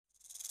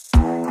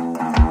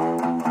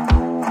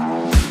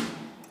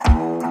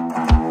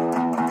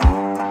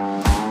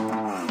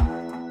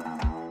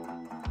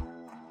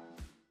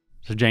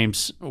So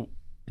James,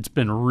 it's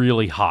been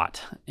really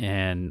hot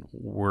and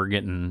we're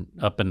getting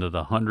up into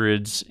the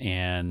hundreds,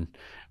 and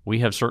we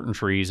have certain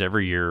trees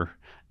every year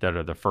that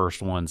are the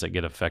first ones that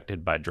get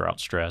affected by drought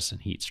stress and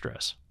heat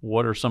stress.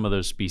 What are some of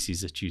those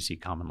species that you see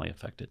commonly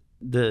affected?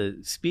 The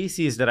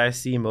species that I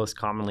see most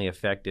commonly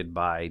affected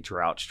by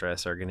drought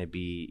stress are going to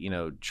be,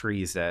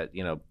 trees that,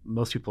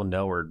 most people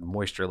know are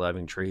moisture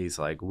loving trees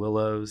like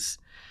willows,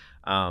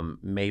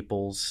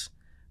 maples,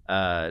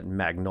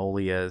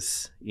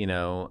 magnolias.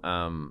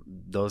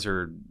 Those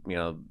are,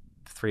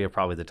 three of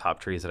probably the top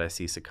trees that I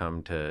see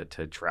succumb to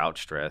drought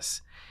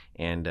stress.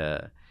 And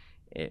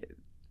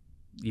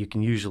you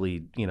can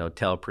usually,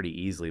 tell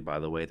pretty easily by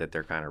the way that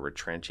they're kind of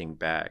retrenching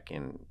back,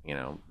 and,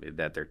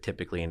 that they're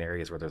typically in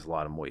areas where there's a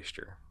lot of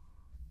moisture.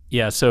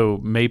 Yeah, so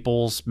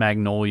maples,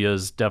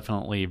 magnolias,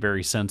 definitely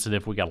very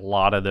sensitive. We got a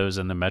lot of those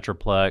in the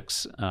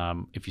Metroplex.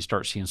 If you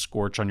start seeing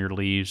scorch on your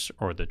leaves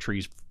or the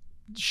trees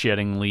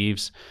shedding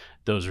leaves,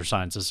 those are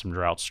signs of some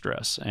drought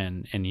stress,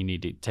 and you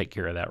need to take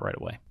care of that right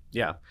away.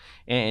 Yeah.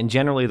 And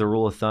generally the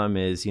rule of thumb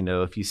is,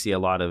 if you see a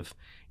lot of,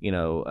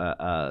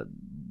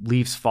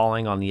 leaves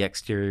falling on the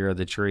exterior of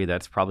the tree,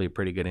 that's probably a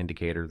pretty good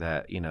indicator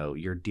that,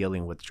 you're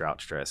dealing with drought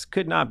stress.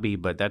 Could not be,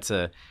 but that's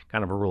a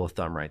kind of a rule of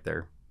thumb right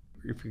there.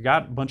 If you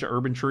got a bunch of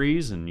urban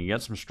trees and you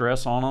got some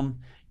stress on them,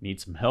 you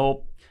need some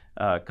help,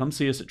 come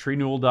see us at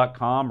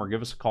treenewell.com or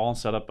give us a call and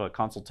set up a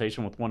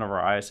consultation with one of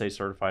our ISA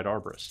certified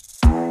arborists.